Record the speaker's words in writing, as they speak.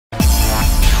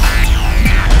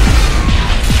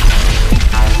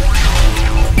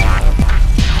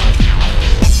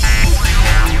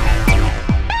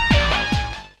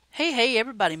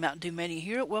everybody, Mntdewmania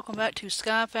here. Welcome back to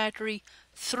SkyFactory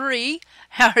 3.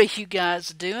 How are you guys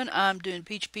doing? I'm doing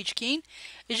peachy keen.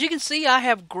 As you can see, I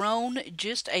have grown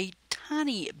just a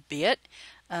tiny bit.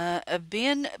 I've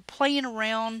been playing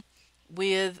around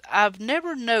with, I've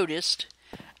never noticed,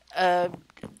 I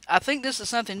think this is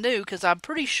something new because I'm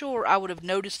pretty sure I would have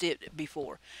noticed it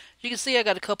before. As you can see, I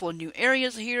got a couple of new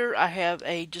areas here. I have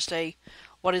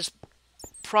what is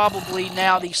probably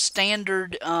now the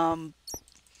standard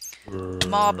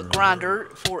mob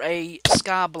grinder for a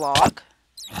skyblock.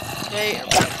 Okay,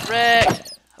 everybody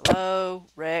wrecked. Hello,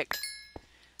 wrecked.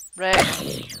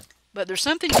 Wrecked. But there's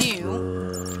something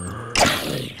new.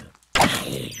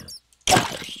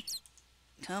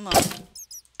 Come on.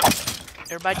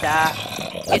 Everybody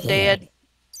die. Get dead.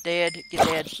 Dead. Get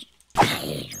dead.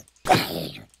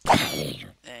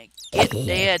 Get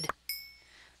dead.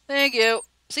 Thank you.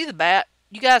 See the bat?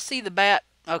 You guys see the bat?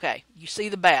 Okay, you see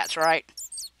the bats, right?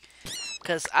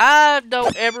 Because I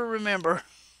don't ever remember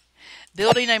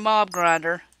building a mob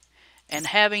grinder and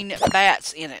having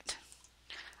bats in it.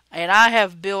 And I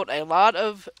have built a lot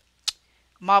of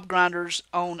mob grinders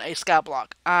on a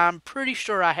skyblock. I'm pretty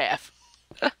sure I have.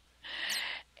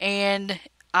 And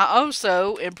I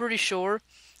also am pretty sure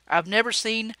I've never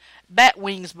seen bat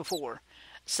wings before.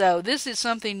 So this is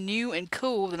something new and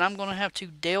cool that I'm going to have to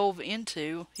delve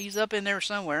into. He's up in there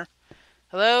somewhere.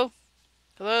 Hello?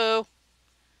 Hello?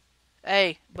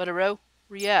 Hey, Buttero,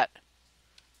 where you at?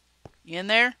 You in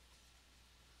there?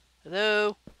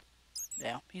 Hello?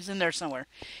 Yeah, he's in there somewhere.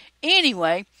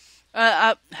 Anyway,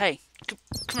 hey,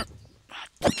 come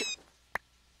here.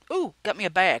 Ooh, got me a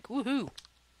bag. Woohoo.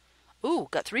 Ooh,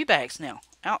 got 3 bags now.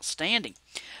 Outstanding.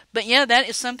 But yeah, that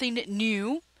is something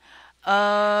new.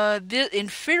 In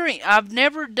theory, I've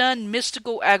never done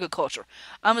mystical agriculture.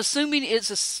 I'm assuming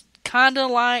it's kind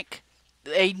of like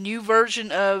a new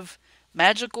version of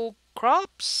magical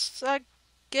crops, I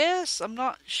guess. I'm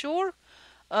not sure.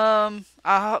 I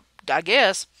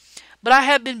guess. But I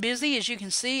have been busy, as you can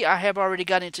see. I have already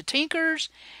got into Tinkers.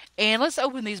 And let's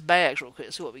open these bags real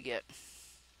quick, see what we get.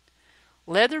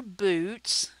 Leather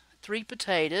boots, 3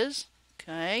 potatoes.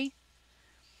 Okay.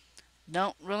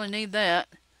 Don't really need that.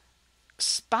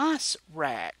 Spice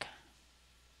rack.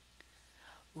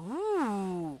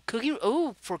 Ooh, cooking.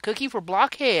 Ooh, for cooking for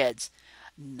blockheads.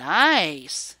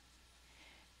 Nice.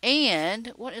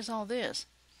 And what is all this?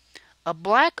 A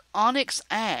black onyx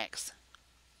axe.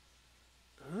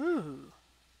 Ooh.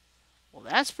 Well,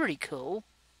 that's pretty cool.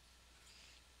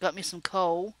 Got me some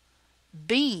coal.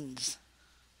 Beans.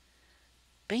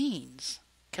 Beans.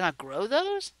 Can I grow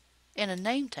those? And a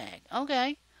name tag.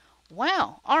 Okay.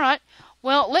 Wow. Alright.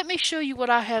 Well, let me show you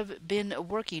what I have been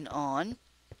working on.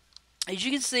 As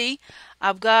you can see,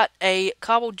 I've got a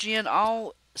cobble gin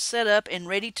all set up and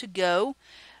ready to go.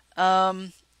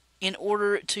 In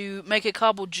order to make a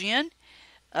cobble gin,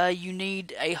 you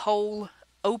need a hole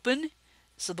open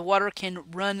so the water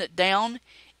can run down.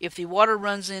 If the water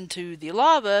runs into the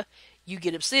lava, you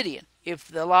get obsidian. If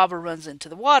the lava runs into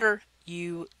the water,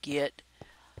 you get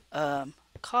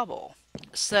cobble.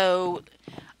 So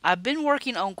I've been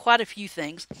working on quite a few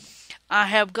things. I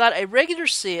have got a regular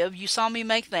sieve. You saw me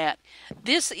make that.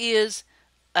 This is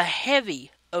a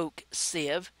heavy oak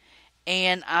sieve,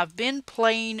 and I've been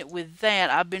playing with that.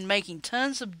 I've been making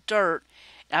tons of dirt.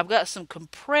 I've got some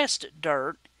compressed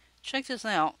dirt. Check this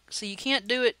out. See, you can't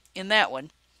do it in that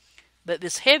one, but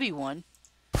this heavy one,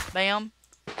 bam,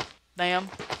 bam.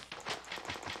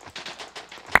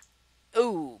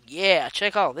 Ooh, yeah,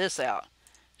 check all this out.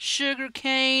 Sugar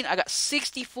cane. I got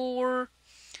 64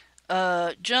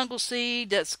 jungle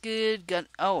seed. That's good.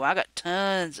 I got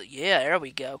tons. Yeah, there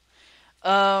we go.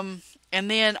 And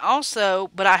then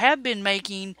also, but I have been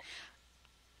making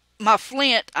my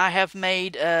flint. I have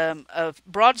made a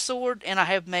broadsword, and I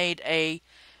have made a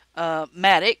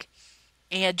mattock,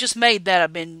 and just made that.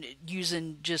 I've been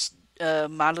using just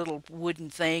my little wooden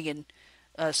thing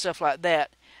and stuff like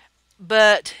that.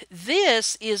 But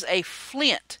this is a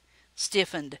flint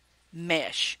stiffened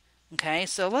mesh. Okay,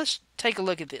 so let's take a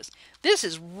look at this. This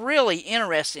is really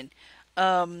interesting.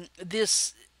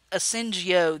 This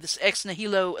Ascengio, this Ex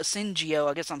Nihilo Ascengio,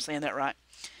 I guess I'm saying that right.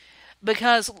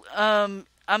 Because,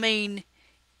 I mean,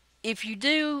 if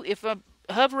I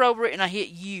hover over it and I hit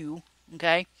U,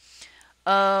 okay,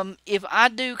 if I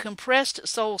do compressed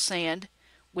soul sand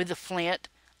with the flint,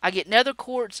 I get nether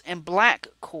quartz and black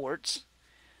quartz.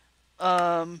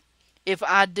 If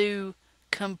I do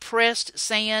compressed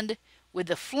sand with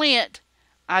the flint,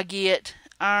 I get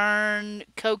iron,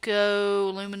 cocoa,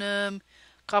 aluminum,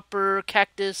 copper,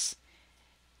 cactus.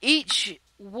 Each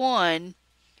one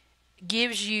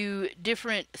gives you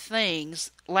different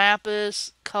things: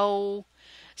 lapis, coal,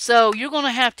 So you're going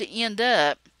to have to end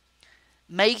up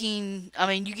making, I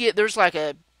mean, there's like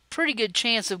a pretty good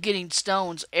chance of getting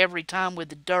stones every time with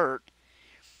the dirt,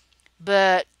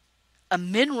 but a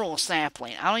mineral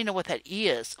sapling, I don't even know what that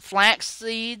is. Flax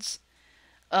seeds,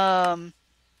 um,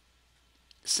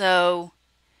 so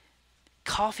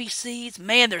coffee seeds.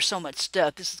 Man, there's so much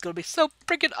stuff. This is going to be so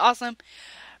freaking awesome.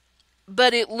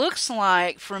 But it looks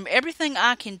like, from everything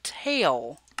I can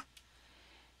tell,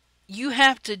 you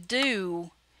have to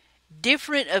do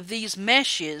different of these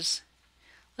meshes.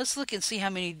 Let's look and see how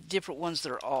many different ones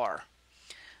there are.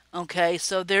 Okay,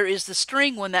 so there is the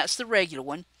string one, that's the regular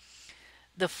one.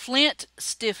 The flint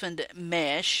stiffened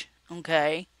mesh,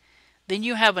 okay. Then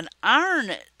you have an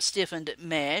iron stiffened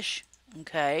mesh,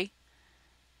 okay.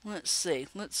 Let's see,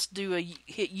 let's do a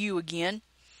hit U again.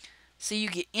 See, you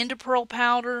get enderpearl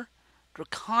powder,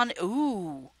 draconic,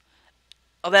 ooh.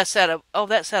 That's out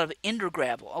of ender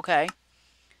gravel, okay.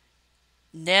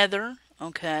 Nether,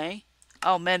 okay.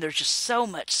 Oh man, there's just so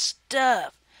much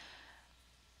stuff.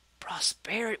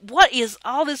 Prosperity. What is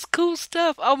all this cool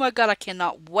stuff? Oh my god, I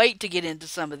cannot wait to get into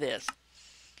some of this.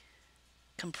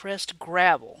 Compressed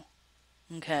gravel.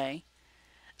 Okay.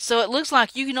 So it looks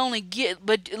like you can only get,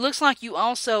 but it looks like you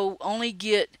also only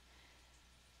get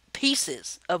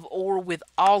pieces of ore with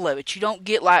all of it. You don't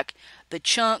get like the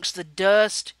chunks, the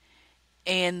dust,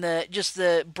 and just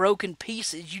the broken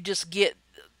pieces. You just get,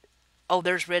 oh,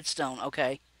 there's redstone.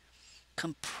 Okay.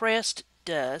 Compressed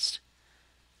dust.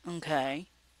 Okay.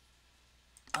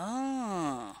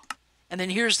 Oh. And then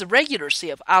here's the regular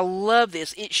sieve. I love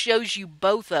this. It shows you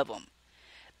both of them.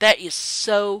 That is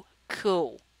so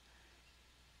cool.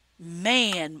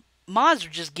 Man, mods are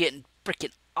just getting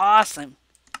freaking awesome.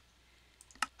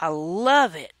 I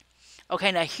love it.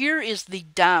 Okay, now here is the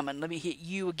diamond. Let me hit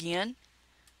U again.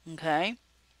 Okay.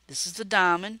 This is the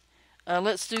diamond.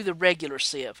 Let's do the regular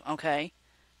sieve. Okay.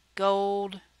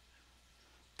 Gold.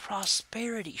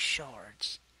 Prosperity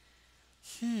shards.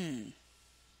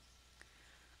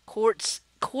 Quartz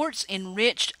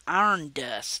enriched iron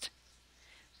dust.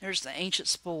 There's the ancient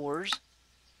spores.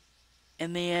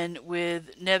 And then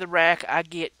with netherrack, I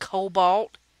get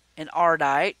cobalt and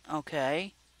ardite.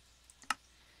 Okay.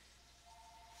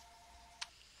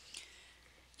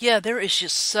 Yeah, there is it's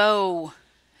just so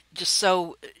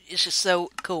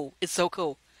cool. It's so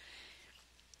cool.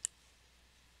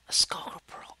 A skull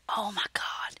pearl. Oh my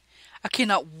god. I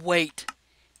cannot wait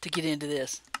to get into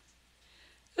this.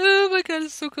 Oh my god,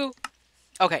 it's so cool.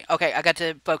 Okay, I got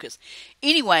to focus.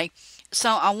 Anyway,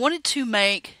 so I wanted to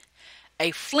make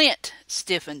a flint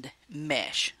stiffened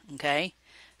mesh, okay?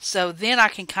 So then I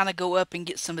can kind of go up and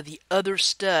get some of the other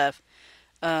stuff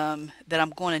that I'm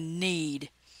going to need.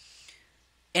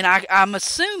 And I'm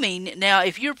assuming, now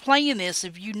if you're playing this,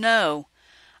 if you know,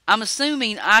 I'm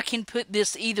assuming I can put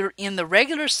this either in the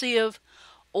regular sieve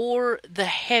or the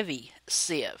heavy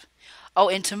sieve. Oh,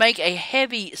 and to make a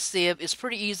heavy sieve is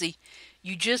pretty easy.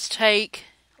 You just take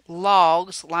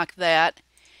logs like that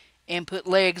and put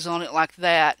legs on it like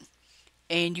that,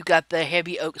 and you got the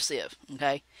heavy oak sieve,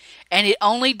 okay? And it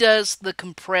only does the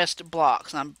compressed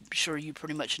blocks. I'm sure you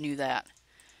pretty much knew that.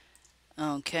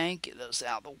 Okay, get those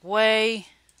out of the way.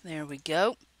 There we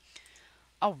go.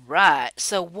 Alright,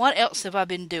 so what else have I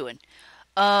been doing?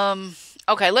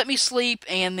 Okay, let me sleep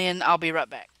and then I'll be right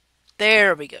back.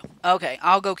 There we go. Okay,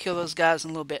 I'll go kill those guys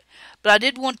in a little bit. But I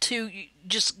did want to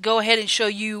just go ahead and show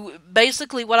you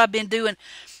basically what I've been doing.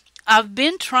 I've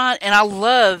been trying, and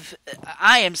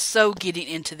I am so getting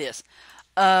into this.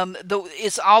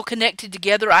 It's all connected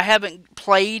together. I haven't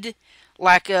played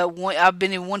like I've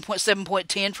been in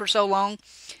 1.7.10 for so long.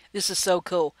 This is so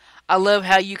cool. I love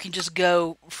how you can just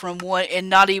go from one and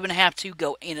not even have to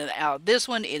go in and out of this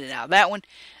one, in and out of that one.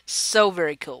 So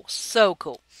very cool. So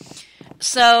cool.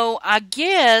 So I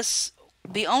guess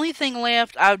the only thing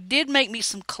left, I did make me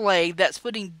some clay. That's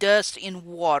putting dust in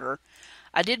water.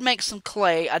 I did make some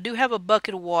clay. I do have a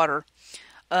bucket of water.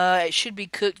 It should be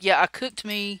cooked. Yeah, I cooked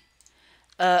me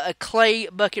a clay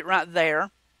bucket right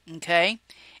there. Okay.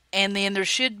 And then there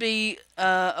should be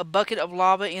a bucket of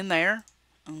lava in there.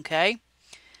 Okay.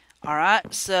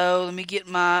 Alright, so let me get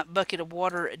my bucket of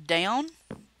water down.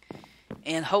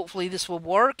 And hopefully this will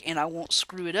work and I won't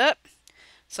screw it up.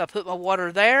 So I put my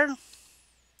water there.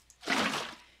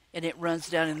 And it runs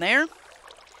down in there.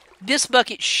 This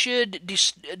bucket should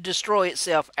destroy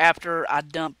itself after I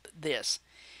dump this.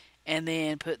 And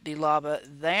then put the lava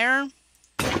there.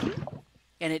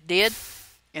 And it did.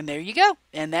 And there you go.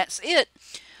 And that's it.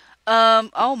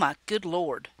 Oh my good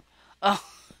lord. Oh,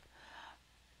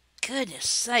 goodness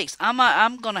sakes.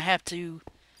 I'm going to have to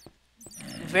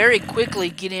very quickly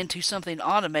get into something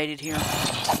automated here.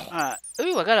 Alright.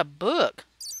 Ooh, I got a book.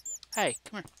 Hey,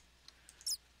 come here.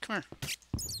 Come here.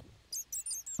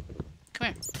 Come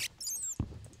here.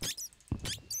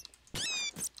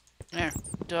 There.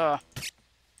 Duh.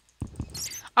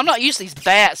 I'm not used to these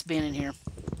bats being in here.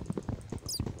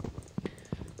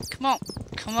 Come on.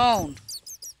 Come on.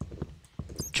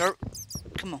 Jerk.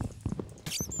 Come on.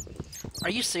 Are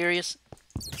you serious?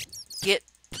 Get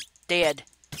dead.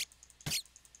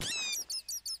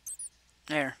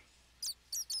 There.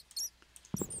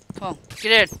 Come on.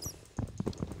 Get in.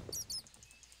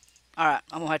 Alright,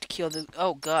 I'm gonna have to kill the...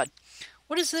 Oh, God.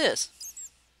 What is this?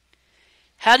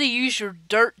 How to use your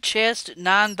dirt chest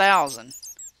 9000.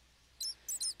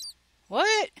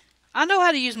 What? I know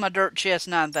how to use my dirt chest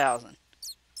 9000.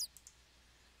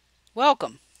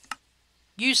 Welcome.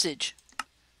 Usage.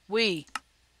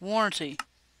 Warranty.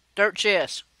 Dirt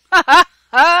chest.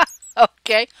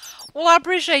 Okay. Well, I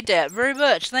appreciate that very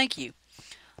much. Thank you.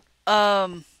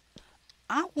 I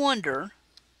wonder,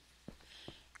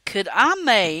 could I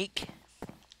make...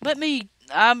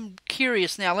 I'm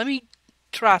curious now. Let me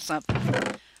try something.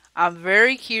 I'm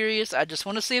very curious. I just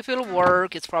want to see if it'll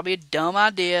work. It's probably a dumb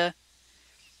idea.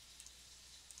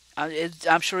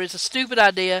 I'm sure it's a stupid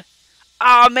idea.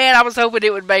 Oh, man, I was hoping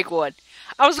it would make one.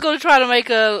 I was going to try to make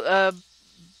a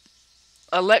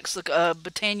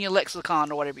Britannia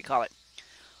lexicon or whatever you call it.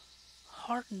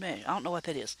 Hardened mesh. I don't know what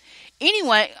that is.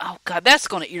 Anyway, oh, God, that's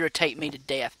going to irritate me to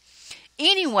death.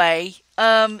 Anyway,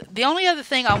 the only other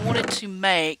thing I wanted to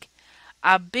make,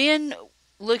 I've been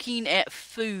looking at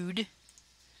food.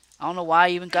 I don't know why I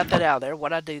even got that out of there.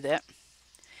 Why'd I do that?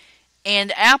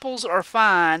 And apples are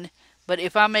fine, but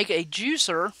if I make a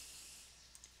juicer,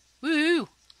 woohoo,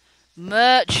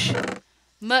 much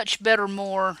better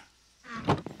more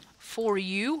for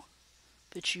you.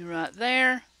 Put you right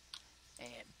there.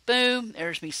 And boom,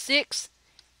 there's me 6.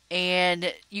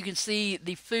 And you can see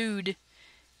the food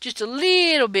just a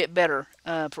little bit better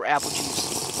for apple juice.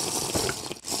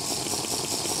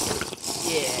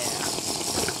 Yeah.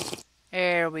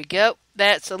 There we go.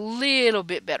 That's a little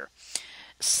bit better.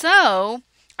 So,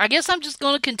 I guess I'm just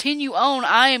going to continue on.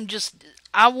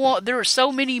 There are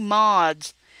so many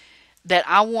mods that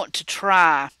I want to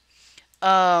try.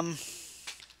 I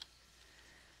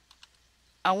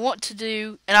want to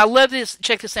do, and I love this.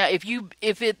 Check this out.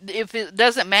 If it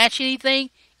doesn't match anything,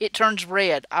 it turns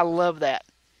red. I love that.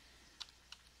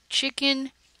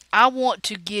 Chicken. I want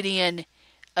to get in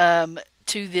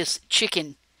to this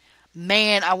chicken.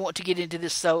 Man, I want to get into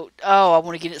this I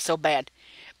want to get it so bad.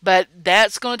 But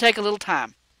that's going to take a little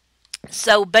time.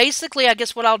 So basically, I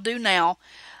guess what I'll do now,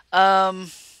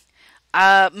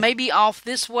 maybe off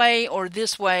this way or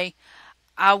this way,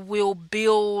 I will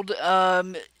build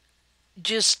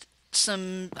just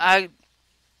some, I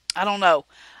don't know.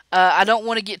 I don't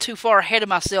want to get too far ahead of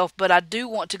myself, but I do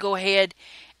want to go ahead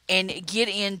and get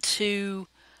into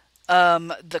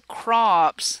the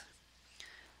crops.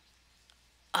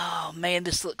 Oh, man,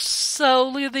 this looks so...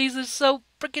 Look at these. They're so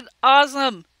freaking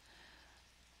awesome.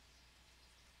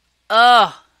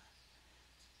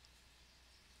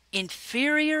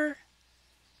 Inferior,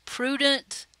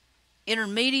 prudent,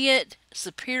 intermediate,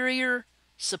 superior,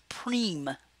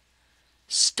 supreme.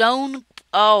 Stone...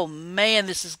 Oh, man,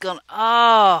 this is gonna...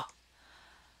 Oh.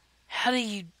 How do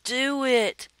you do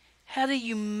it? How do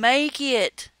you make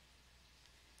it?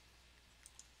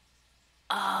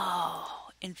 Oh,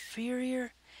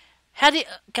 inferior...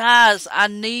 Guys, I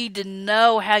need to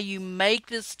know how you make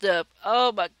this stuff.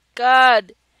 Oh my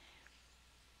God.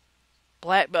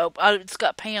 Black belt. It's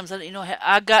got Pam's. I didn't know how.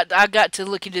 I got to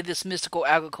look into this mystical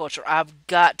agriculture. I've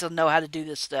got to know how to do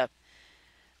this stuff.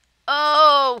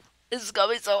 Oh, this is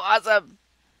gonna be so awesome.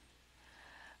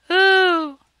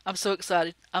 Ooh, I'm so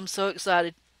excited. I'm so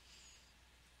excited.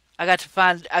 I got to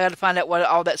find out what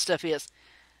all that stuff is.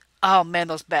 Oh man,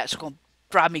 those bats are gonna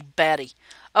drive me batty.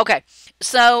 Okay,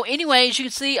 so anyway, as you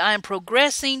can see, I am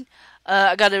progressing.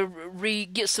 I got to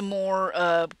get some more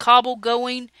cobble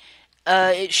going.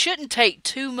 It shouldn't take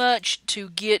too much to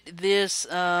get this,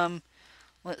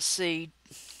 let's see,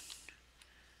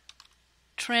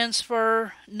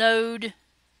 transfer node.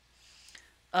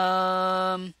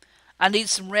 I need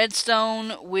some redstone,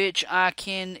 which I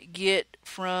can get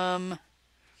from,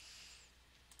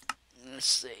 let's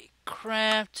see,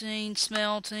 crafting,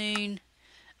 smelting.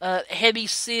 Heavy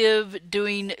sieve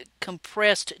doing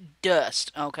compressed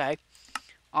dust. Okay.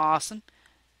 Awesome.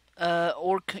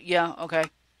 Yeah, okay.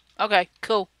 Okay,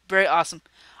 cool. Very awesome.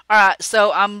 Alright,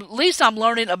 so at least I'm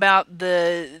learning about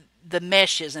the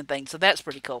meshes and things, so that's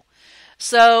pretty cool.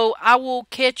 So I will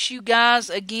catch you guys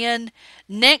again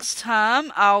next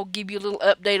time. I'll give you a little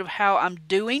update of how I'm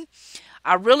doing.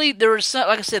 Like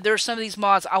I said, there are some of these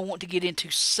mods I want to get into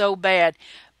so bad.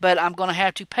 but I'm going to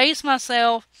have to pace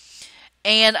myself.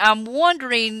 And I'm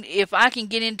wondering if I can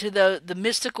get into the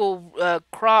mystical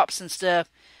crops and stuff.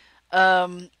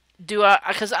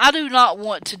 Because I do not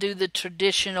want to do the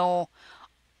traditional,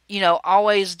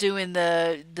 always doing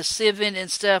the sieving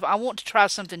and stuff. I want to try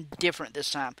something different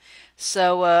this time.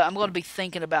 So I'm going to be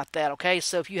thinking about that, okay?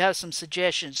 So if you have some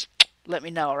suggestions, let me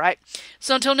know, all right?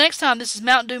 So until next time, this is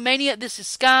Mntdewmania. This is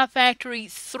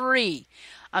SkyFactory 3.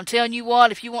 I'm telling you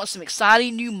what, if you want some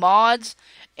exciting new mods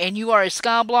and you are a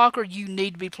skyblocker, you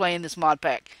need to be playing this mod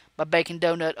pack by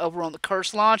BaconDonut over on the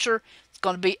Curse Launcher. It's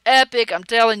going to be epic, I'm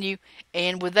telling you.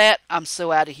 And with that, I'm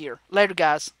so out of here. Later,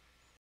 guys.